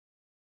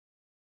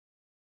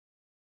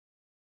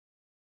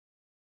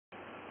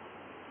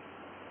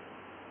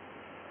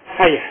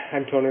Hi,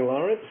 I'm Tony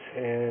Lawrence,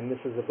 and this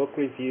is a book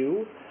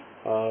review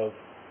of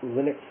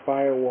Linux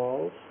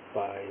Firewalls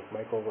by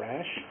Michael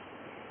Rash.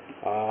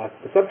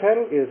 The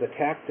subtitle is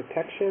Attack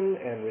Detection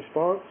and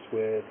Response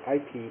with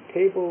IP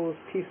Tables,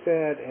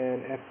 PSAD,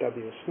 and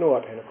FW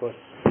Snort. And of course,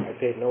 I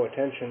paid no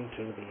attention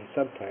to the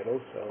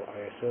subtitle, so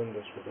I assumed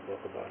this was a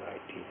book about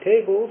IP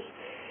tables.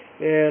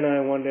 And I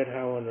wondered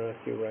how on earth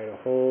you write a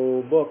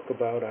whole book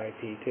about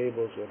IP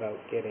tables without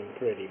getting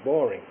pretty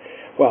boring.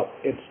 Well,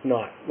 it's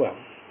not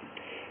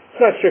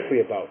strictly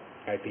about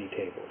IP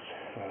tables.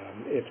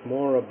 It's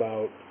more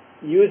about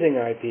using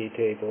IP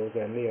tables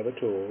and the other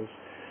tools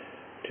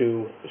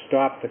to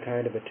stop the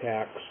kind of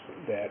attacks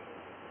that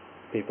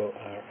people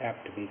are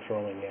apt to be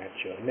throwing at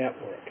your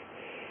network.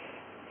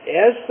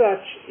 As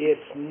such,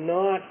 it's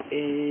not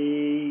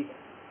a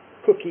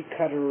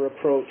cookie-cutter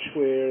approach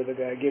where the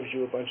guy gives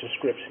you a bunch of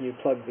scripts and you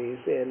plug these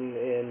in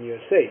and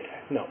you're safe.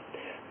 No.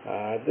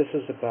 This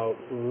is about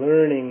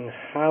learning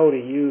how to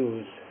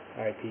use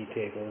IP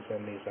tables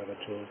and these other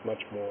tools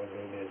much more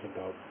than it is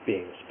about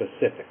being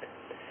specific.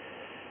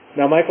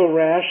 Now, Michael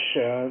Rash,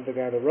 the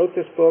guy that wrote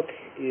this book,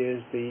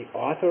 is the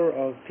author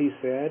of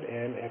PSAD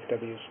and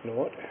FW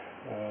Snort,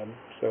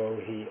 so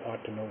he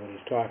ought to know what he's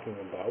talking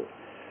about.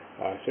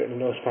 Certainly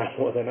knows far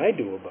more than I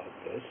do about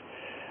this.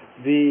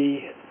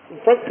 The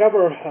front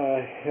cover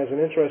has an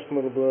interesting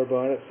little blurb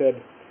on it. It said,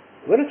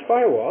 "Linux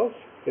Firewalls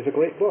is a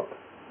great book."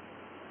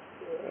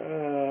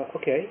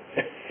 Okay.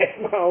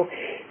 Well,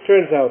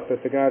 turns out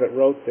that the guy that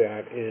wrote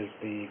that is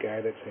the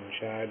guy that's in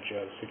charge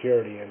of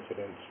security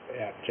incidents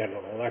at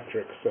General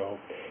Electric. So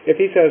if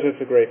he says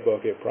it's a great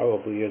book, it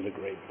probably is a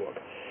great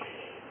book.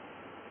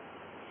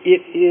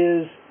 It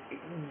is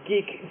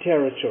geek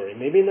territory.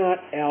 Maybe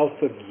not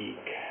alpha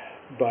geek,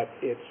 but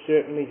it's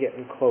certainly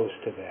getting close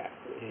to that.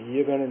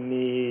 You're going to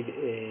need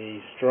a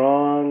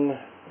strong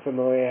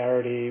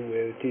familiarity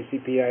with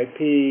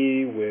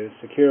TCP/IP, with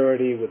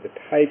security, with the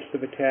types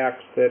of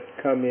attacks that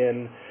come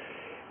in.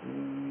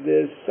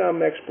 There's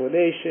some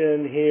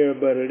explanation here,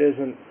 but it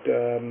isn't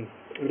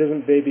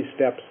baby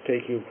steps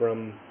take you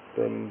from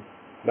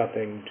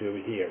nothing to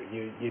here.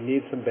 You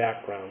need some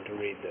background to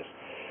read this.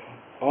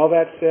 All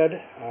that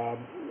said,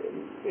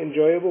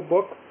 enjoyable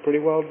book, pretty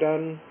well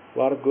done, a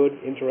lot of good,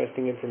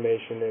 interesting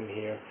information in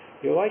here.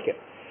 You'll like it.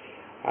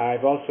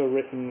 I've also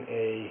written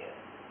a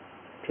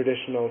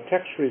traditional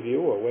text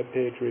review or web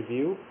page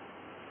review,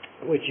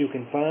 which you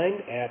can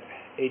find at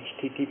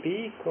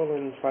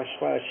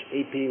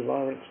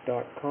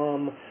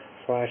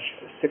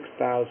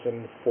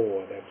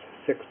http://aplawrence.com/6004. That's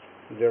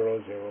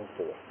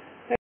 6004.